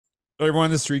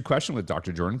Everyone, the street question with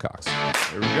Dr. Jordan Cox.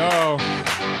 Here we go.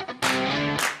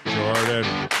 Jordan.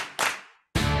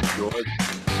 George.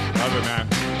 Love it, man.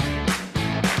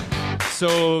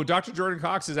 So Dr. Jordan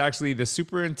Cox is actually the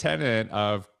superintendent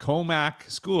of Commack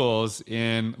Schools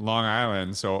in Long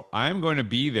Island. So I'm going to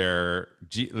be there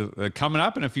coming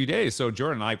up in a few days. So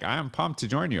Jordan, I'm pumped to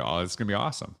join you all. It's going to be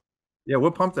awesome. Yeah, we're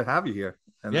pumped to have you here.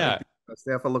 And yeah. The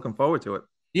staff are looking forward to it.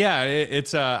 Yeah,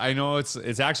 it's I know it's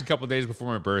actually a couple of days before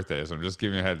my birthday, so I'm just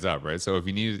giving you a heads up, right? So if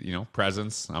you need,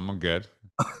 presents, I'm good.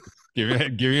 give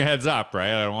me a heads up,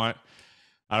 right? I don't want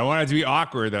it to be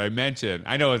awkward that I mentioned.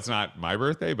 I know it's not my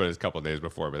birthday, but it's a couple of days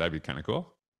before, but that'd be kind of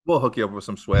cool. We'll hook you up with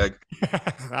some swag.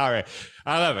 All right.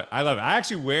 I love it. I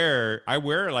actually wear I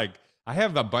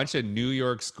have a bunch of New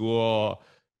York School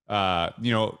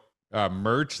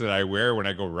merch that I wear when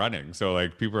I go running. So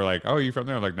like people are like, "Oh, you from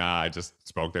there?" I'm like, "Nah, I just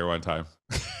spoke there one time."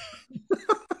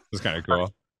 It's kind of cool.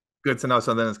 Good to know.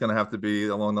 So then it's going to have to be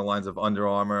along the lines of Under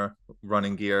Armour,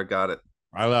 running gear. Got it.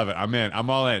 I love it. I'm in. I'm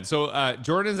all in. So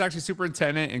Jordan's actually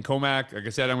superintendent in Commack. Like I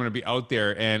said, I'm going to be out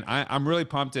there, and I'm really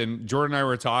pumped. And Jordan and I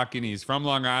were talking. He's from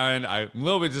Long Island. I'm a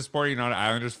little bit disappointed, not an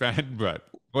Islanders fan, but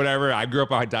whatever. I grew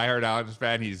up a diehard Islanders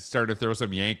fan. He's started to throw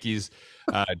some Yankees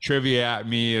trivia at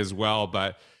me as well,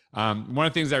 but one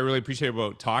of the things I really appreciate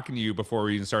about talking to you before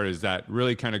we even started is that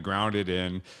really kind of grounded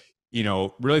in,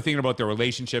 really thinking about the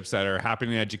relationships that are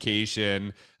happening in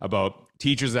education, about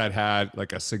teachers that had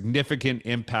like a significant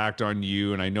impact on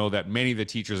you. And I know that many of the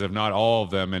teachers, if not all of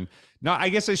them, and not, I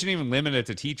guess I shouldn't even limit it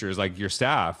to teachers, like your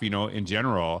staff, in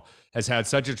general, has had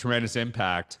such a tremendous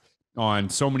impact on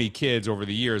so many kids over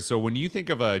the years. So when you think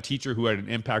of a teacher who had an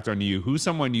impact on you, who's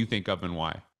someone you think of and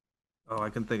why? Oh, I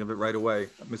can think of it right away.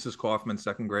 Mrs. Kaufman,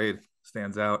 second grade,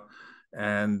 stands out.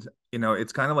 And,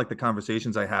 it's kind of like the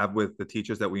conversations I have with the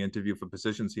teachers that we interview for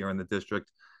positions here in the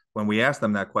district. When we ask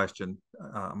them that question,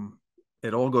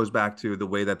 it all goes back to the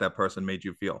way that person made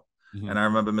you feel. Mm-hmm. And I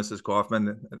remember Mrs.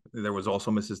 Kaufman. There was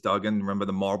also Mrs. Duggan. Remember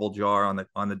the marble jar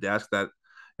on the desk that,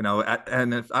 and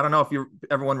I don't know if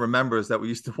everyone remembers that we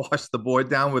used to wash the board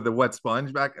down with a wet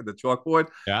sponge back at the chalkboard.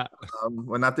 Yeah.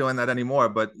 We're not doing that anymore,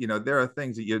 but there are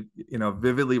things that you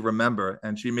vividly remember,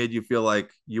 and she made you feel like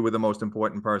you were the most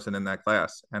important person in that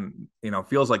class. And,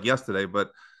 feels like yesterday, but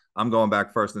I'm going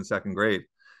back first and second grade.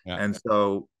 Yeah. And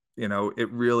so,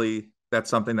 it really, that's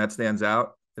something that stands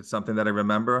out. It's something that I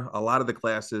remember. A lot of the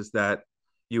classes that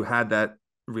you had that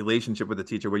relationship with the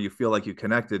teacher where you feel like you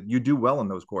connected, you do well in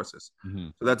those courses. Mm-hmm.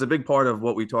 So that's a big part of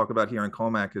what we talk about here in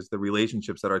Commack is the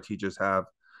relationships that our teachers have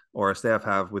or our staff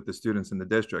have with the students in the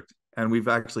district. And we've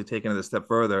actually taken it a step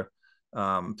further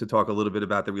to talk a little bit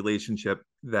about the relationship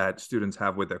that students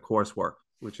have with their coursework,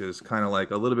 which is kind of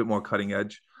like a little bit more cutting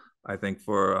edge, I think,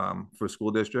 for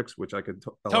school districts, which I could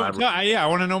elaborate. I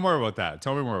want to know more about that.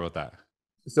 Tell me more about that.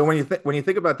 So when you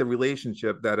think about the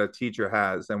relationship that a teacher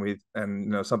has,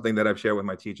 and something that I've shared with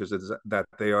my teachers is that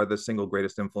they are the single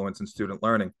greatest influence in student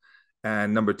learning,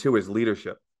 and number two is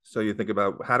leadership. So you think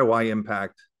about how do I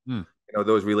impact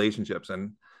those relationships,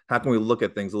 and how can we look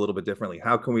at things a little bit differently?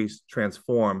 How can we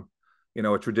transform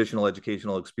a traditional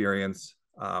educational experience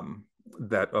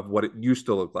that of what it used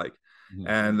to look like? Mm-hmm.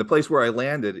 And the place where I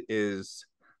landed is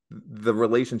the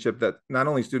relationship that not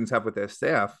only students have with their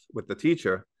staff, with the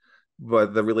teacher,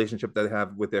 but the relationship that they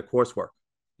have with their coursework.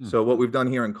 So what we've done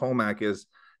here in Commack is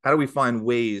how do we find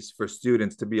ways for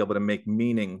students to be able to make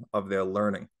meaning of their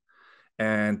learning?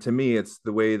 And to me, it's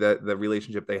the way that the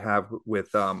relationship they have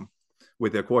with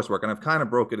their coursework. And I've kind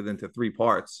of broken it into three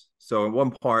parts. So in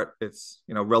one part, it's,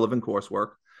 relevant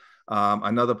coursework.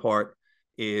 Another part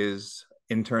is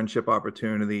internship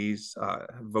opportunities,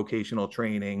 vocational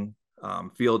training,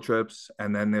 field trips.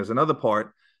 And then there's another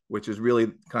part which is really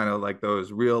kind of like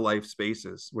those real life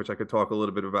spaces, which I could talk a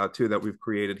little bit about too, that we've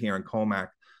created here in Commack,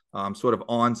 sort of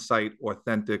on-site,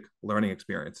 authentic learning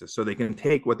experiences. So they can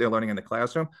take what they're learning in the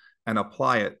classroom and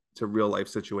apply it to real life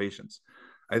situations.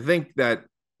 I think that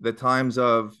the times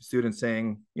of students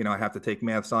saying, I have to take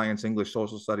math, science, English,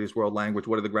 social studies, world language,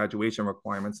 what are the graduation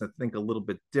requirements? I think a little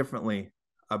bit differently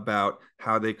about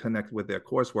how they connect with their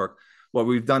coursework. What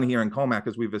we've done here in Commack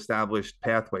is we've established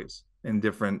pathways in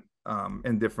different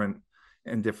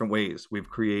ways. We've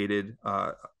created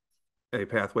a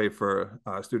pathway for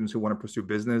students who want to pursue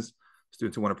business,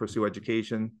 students who want to pursue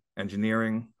education,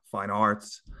 engineering, fine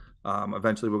arts.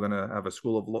 Eventually, we're going to have a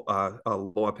school of a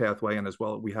law pathway, and as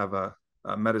well, we have a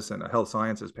medicine, a health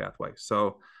sciences pathway.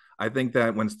 So I think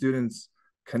that when students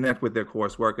connect with their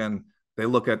coursework and they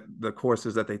look at the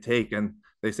courses that they take and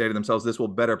they say to themselves, this will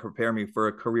better prepare me for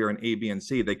a career in A, B, and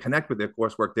C. They connect with their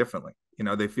coursework differently.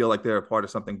 They feel like they're a part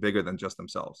of something bigger than just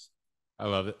themselves. I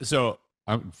love it. So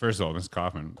first of all, Ms.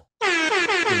 Kaufman,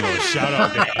 Give him a little shout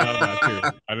out there. I love that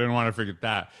too. I didn't want to forget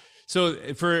that. So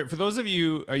for those of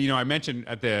you, I mentioned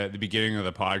at the beginning of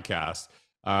the podcast,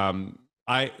 I'm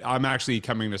actually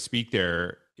coming to speak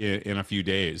there in a few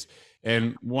days.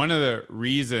 And one of the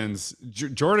reasons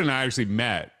Jordan and I actually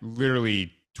met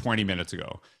literally 20 minutes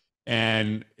ago.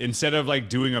 And instead of like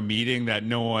doing a meeting that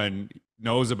no one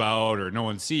knows about or no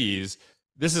one sees,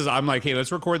 I'm like, hey,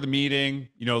 let's record the meeting,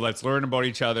 let's learn about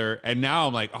each other. And now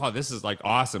I'm like, oh, this is like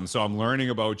awesome. So I'm learning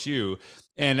about you.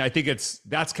 And I think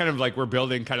that's kind of like we're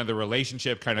building kind of the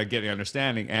relationship, kind of getting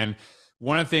understanding. And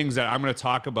one of the things that I'm going to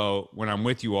talk about when I'm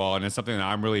with you all, and it's something that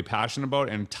I'm really passionate about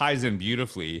and ties in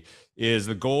beautifully, is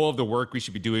the goal of the work we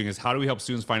should be doing is how do we help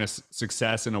students find a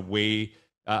success in a way,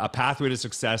 a pathway to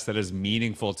success that is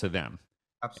meaningful to them.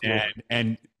 Absolutely.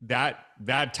 And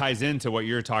that ties into what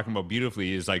you're talking about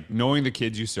beautifully, is like knowing the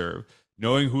kids you serve,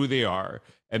 knowing who they are,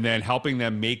 and then helping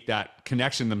them make that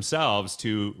connection themselves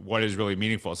to what is really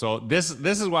meaningful. So this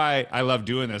is why I love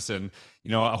doing this. And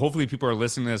hopefully people are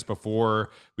listening to this before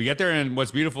we get there. And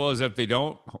what's beautiful is if they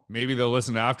don't, maybe they'll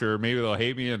listen after, maybe they'll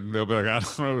hate me and they'll be like, I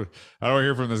don't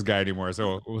hear from this guy anymore.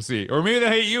 So we'll see. Or maybe they'll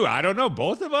hate you. I don't know.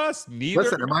 Both of us, neither.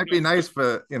 Listen, it might be nice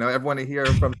for everyone to hear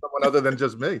from someone other than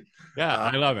just me. Yeah,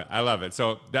 I love it. I love it.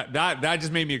 So that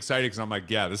just made me excited because I'm like,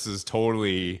 yeah, this is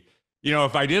totally,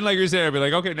 if I didn't like you're saying, I'd be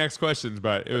like, okay, next questions,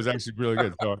 but it was actually really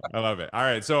good. So I love it. All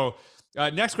right. So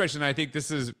next question, I think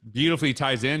this is beautifully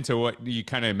ties into what you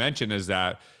kind of mentioned, is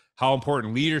that how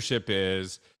important leadership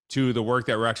is to the work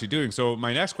that we're actually doing. So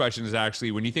my next question is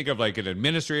actually, when you think of like an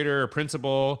administrator, a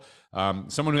principal,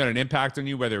 someone who had an impact on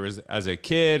you, whether it was as a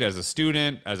kid, as a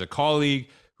student, as a colleague,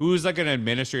 who's like an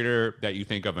administrator that you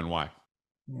think of and why?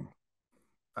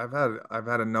 I've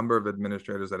had a number of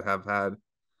administrators that have had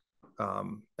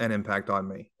an impact on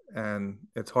me, and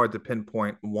it's hard to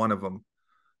pinpoint one of them.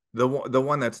 The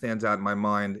one that stands out in my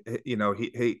mind, he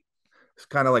it's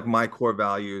kind of like my core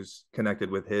values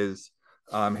connected with his.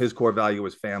 His core value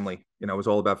was family. It was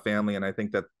all about family, and I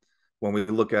think that when we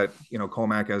look at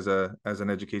Commack as an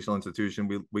educational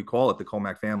institution, we call it the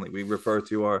Commack family. We refer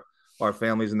to our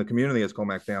families in the community as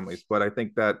Commack families, but I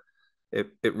think that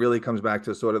it really comes back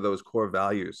to sort of those core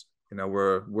values.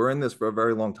 We're in this for a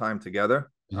very long time together.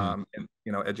 And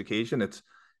education,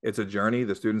 it's a journey.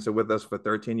 The students are with us for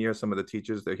 13 years. Some of the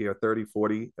teachers, they're here 30,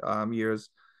 40 years.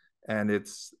 And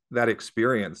it's that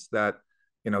experience that,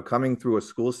 coming through a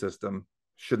school system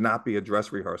should not be a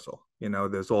dress rehearsal.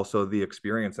 There's also the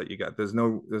experience that you get. There's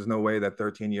no way that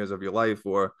 13 years of your life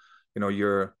or,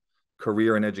 your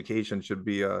career in education should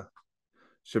be a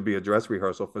dress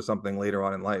rehearsal for something later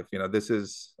on in life. This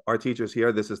is our teachers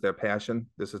here. This is their passion.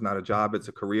 This is not a job. It's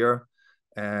a career.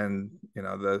 And,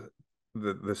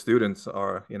 the students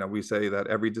are, we say that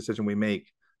every decision we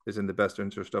make is in the best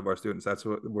interest of our students. That's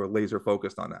what we're laser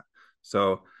focused on that.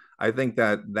 So I think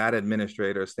that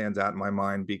administrator stands out in my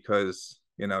mind because,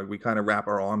 we kind of wrap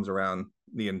our arms around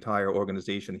the entire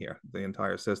organization here, the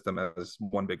entire system as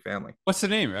one big family. What's the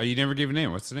name? You never gave a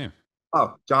name. What's the name?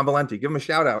 Oh, John Valenti. Give him a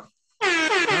shout out.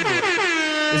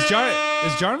 Is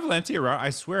John Valenti around? I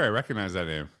swear I recognize that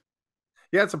name.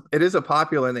 Yeah, it is a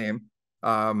popular name.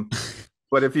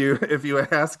 But if you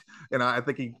ask, I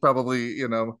think he probably,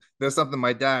 there's something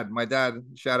my dad,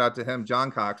 shout out to him,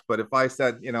 John Cox. But if I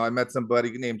said, I met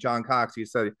somebody named John Cox, he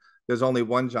said, there's only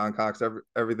one John Cox.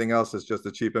 Everything else is just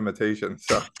a cheap imitation.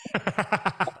 So,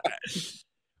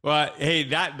 well, hey,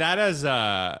 that is,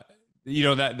 that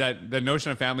the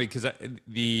notion of family, because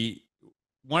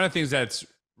one of the things that's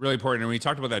really important, and we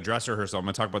talked about that dress rehearsal, I'm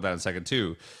going to talk about that in a second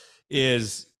too,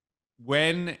 is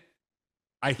when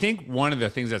I think one of the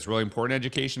things that's really important in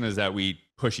education is that we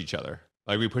push each other.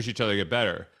 Like we push each other to get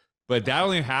better. But that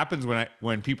only happens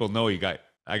when people know I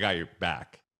got your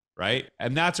back, right?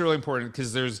 And that's really important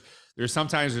because there's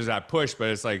sometimes there's that push, but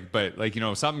it's like,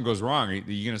 if something goes wrong, are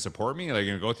you going to support me? Like,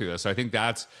 you're going to go through this. So I think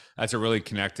that's a really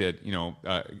connected,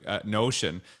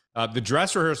 notion. The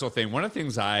dress rehearsal thing, one of the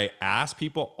things I ask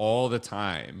people all the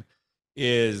time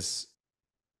is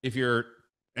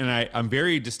I'm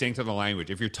very distinct on the language.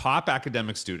 If you're top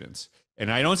academic students,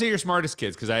 and I don't say your smartest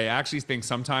kids, because I actually think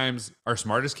sometimes our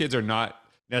smartest kids are not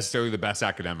necessarily the best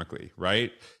academically,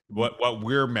 right? What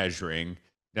we're measuring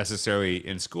necessarily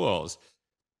in schools.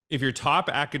 If your top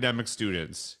academic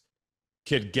students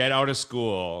could get out of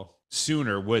school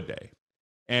sooner, would they?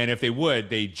 And if they would,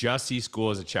 they just see school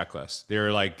as a checklist.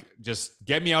 They're like, just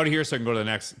get me out of here so I can go to the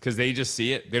next, because they just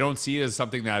see it. They don't see it as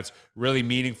something that's really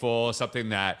meaningful, something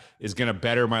that is going to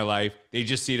better my life. They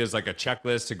just see it as like a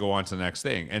checklist to go on to the next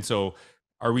thing. And so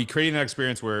are we creating that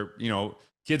experience where,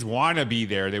 kids want to be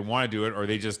there, they want to do it, or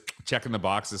they just check in the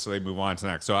boxes so they move on to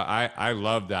the next. So I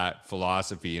love that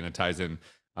philosophy, and it ties in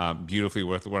beautifully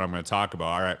with what I'm going to talk about.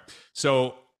 All right.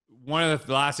 So one of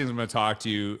the last things I'm going to talk to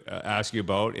you, ask you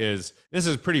about is, this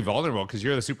is pretty vulnerable because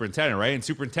you're the superintendent, right? And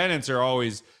superintendents are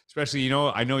always, especially, you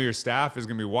know, I know your staff is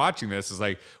going to be watching this. Is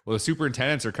like, well, the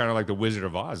superintendents are kind of like the Wizard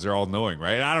of Oz. They're all knowing,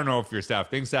 right? And I don't know if your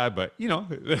staff thinks that, but you know,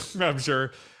 I'm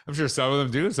sure some of them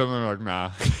do. Some of them are like,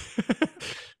 nah,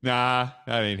 nah,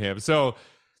 that ain't him. So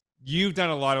you've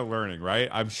done a lot of learning, right?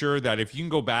 I'm sure that if you can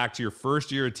go back to your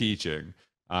first year of teaching,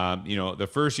 you know, the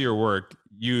first year of work,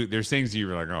 there's things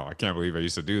you're like, oh, I can't believe I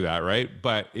used to do that, right?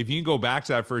 But if you can go back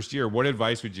to that first year, what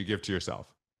advice would you give to yourself?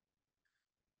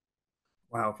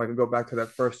 Wow, if I could go back to that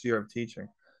first year of teaching,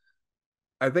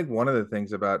 I think one of the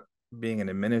things about being an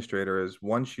administrator is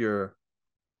once you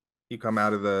come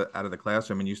out of the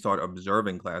classroom and you start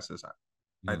observing classes,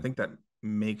 I Mm. think that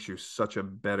makes you such a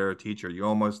better teacher. You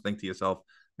almost think to yourself,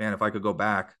 man, if I could go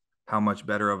back, how much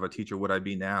better of a teacher would I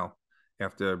be now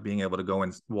after being able to go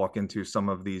and walk into some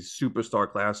of these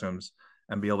superstar classrooms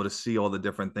and be able to see all the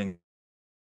different things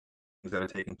that are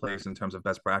taking place in terms of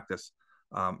best practice.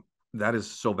 That is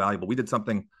so valuable. We did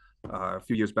something a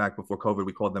few years back before COVID.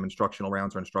 We called them instructional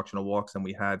rounds or instructional walks, and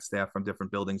we had staff from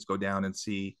different buildings go down and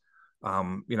see,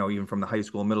 you know, even from the high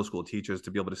school and middle school teachers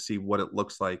to be able to see what it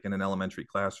looks like in an elementary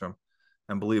classroom.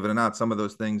 And believe it or not, some of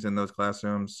those things in those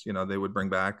classrooms, you know, they would bring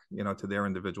back, you know, to their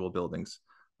individual buildings.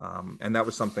 And that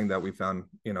was something that we found,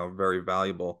 you know, very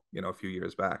valuable, you know, a few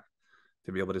years back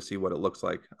to be able to see what it looks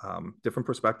like, different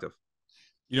perspective.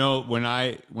 You know, when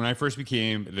I first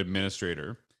became an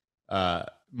administrator,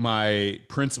 my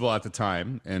principal at the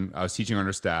time, and I was teaching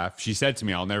under staff, she said to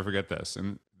me, I'll never forget this,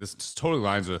 and this totally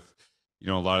aligns with, you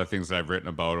know, a lot of things that I've written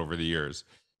about over the years,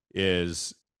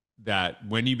 is that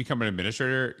when you become an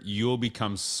administrator, you'll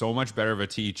become so much better of a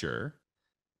teacher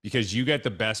because you get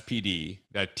the best PD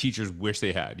that teachers wish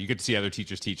they had. You get to see other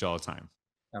teachers teach all the time.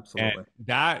 And Absolutely.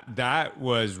 that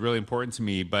was really important to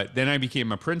me. But then I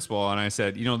became a principal and I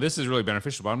said, you know, this is really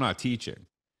beneficial, but I'm not teaching.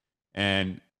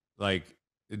 And like,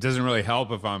 it doesn't really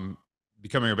help if I'm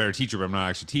becoming a better teacher, but I'm not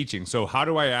actually teaching. So how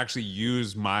do I actually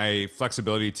use my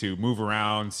flexibility to move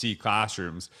around, see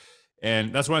classrooms?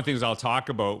 And that's one of the things I'll talk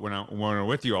about when I'm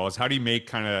with you all, is how do you make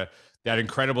kind of that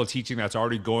incredible teaching that's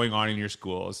already going on in your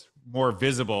schools more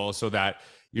visible so that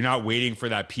you're not waiting for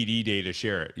that PD day to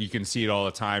share it. You can see it all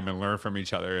the time and learn from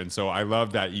each other. And so I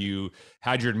love that you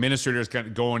had your administrators kind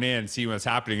of going in, see what's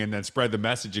happening, and then spread the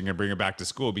messaging and bring it back to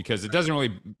school, because it doesn't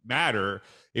really matter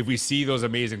if we see those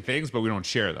amazing things, but we don't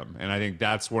share them. And I think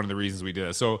that's one of the reasons we did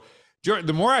it. So Jordan,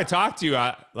 the more I talk to you,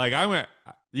 I went,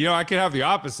 you know, I could have the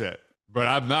opposite, but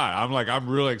I'm not. I'm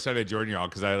really excited to join you all,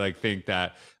 because I like think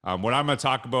that what I'm going to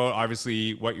talk about,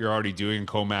 obviously what you're already doing in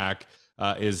Commack,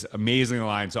 is amazingly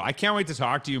aligned. So I can't wait to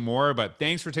talk to you more, but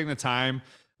thanks for taking the time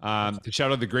to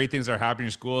shout out the great things that are happening in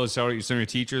your school, shout out some of your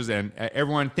teachers, and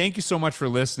everyone, thank you so much for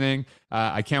listening.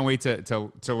 I can't wait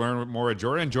to learn more with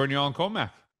Jordan and join you all in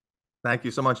Commack. Thank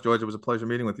you so much, George. It was a pleasure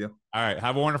meeting with you. All right.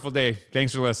 Have a wonderful day.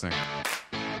 Thanks for listening.